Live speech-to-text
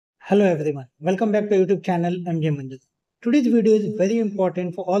Hello everyone, welcome back to YouTube channel MJ Manjul. Today's video is very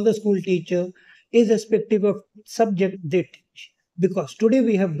important for all the school teacher irrespective of subject they teach because today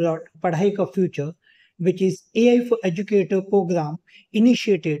we have brought Padhai Ka Future, which is AI for Educator program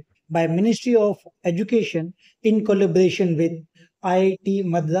initiated by Ministry of Education in collaboration with IIT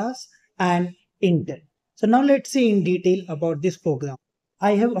Madras and Intel. So now let's see in detail about this program.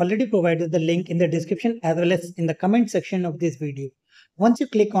 I have already provided the link in the description as well as in the comment section of this video. Once you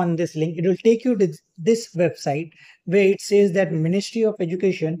click on this link, it will take you to this website where it says that Ministry of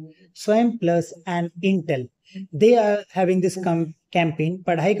Education, SWAYAM Plus and Intel, they are having this campaign,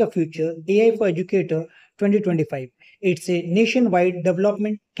 Padhai Ka Future, AI for Educator 2025. It's a nationwide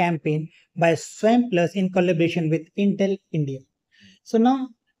development campaign by SWAYAM Plus in collaboration with Intel India. So now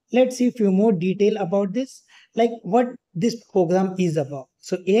let's see a few more detail about this, like what this program is about.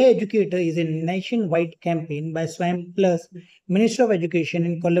 So AI Educator is a nationwide campaign by SWAYAM Plus, Ministry of Education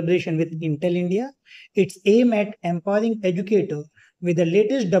in collaboration with Intel India. It's aimed at empowering educators with the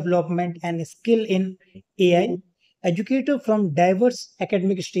latest development and skill in AI. Educators from diverse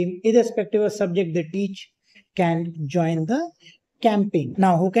academic stream, irrespective of subject they teach, can join the campaign.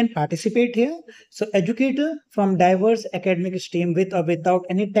 Now, who can participate here? So, educator from diverse academic stream with or without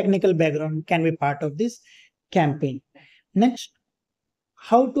any technical background can be part of this campaign. Next,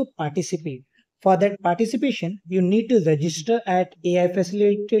 how to participate. For that participation, you need to register at AI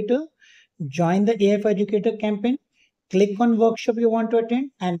Facilitator, join the AI for Educator campaign, click on workshop you want to attend,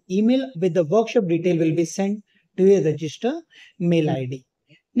 and email with the workshop detail will be sent to your register mail ID.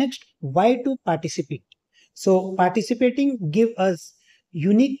 Next, why to participate? So participating give us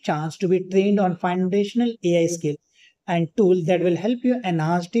unique chance to be trained on foundational AI skills and tools that will help you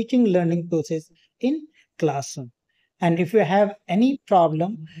enhance teaching learning process in classroom. And if you have any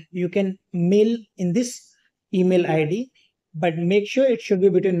problem, you can mail in this email ID, but make sure it should be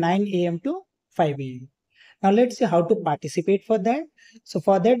between 9 a.m. to 5 a.m. Now let's see how to participate for that. So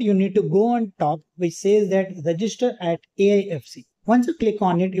for that, you need to go on top, which says that register at AIFC. Once you click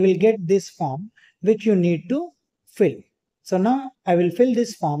on it, you will get this form, which you need to fill. So now I will fill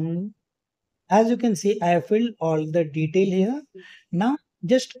this form. As you can see, I have filled all the detail here. Now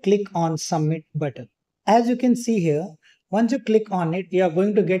just click on submit button. As you can see here, once you click on it, you are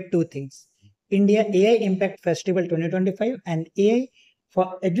going to get two things. India AI Impact Festival 2025 and AI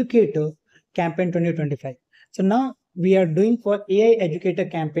for Educator Campaign 2025. So now we are doing for AI Educator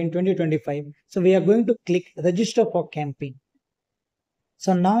Campaign 2025. So we are going to click register for campaign.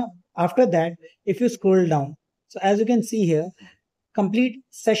 So now after that, if you scroll down, so as you can see here, complete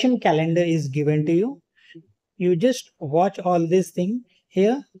session calendar is given to you. You just watch all this thing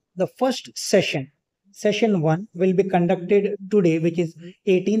here. The first session 1 will be conducted today, which is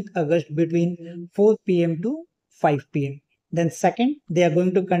 18th August between 4 p.m. to 5 p.m. Then second, they are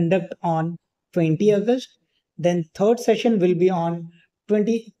going to conduct on 20 August. Then third session will be on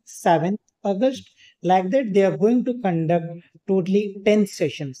 27th August. Like that, they are going to conduct totally 10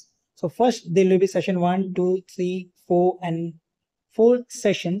 sessions. So first there will be session 1, 2, 3, 4 and 4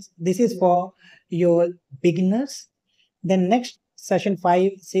 sessions. This is for your beginners. Then next session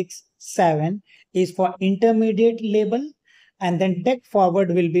 5, 6, 7 is for intermediate level. And then tech forward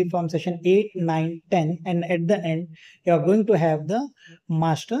will be from session 8, 9, 10. And at the end, you are going to have the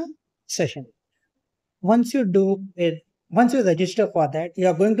master session. Once you do it, once you register for that, you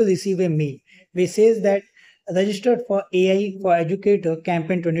are going to receive a mail which says that registered for AI for Educator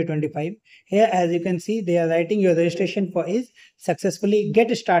campaign 2025. Here, as you can see, they are writing your registration for is successfully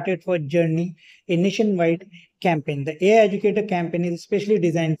get started for journey a nationwide campaign. The AI Educator campaign is specially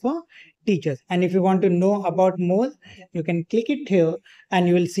designed for teachers. And if you want to know about more, you can click it here and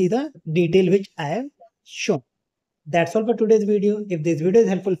you will see the detail which I have shown. That's all for today's video. If this video is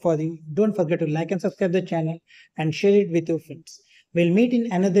helpful for you, don't forget to like and subscribe the channel and share it with your friends. We'll meet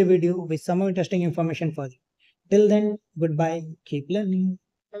in another video with some more interesting information for you. Till then, goodbye. Keep learning.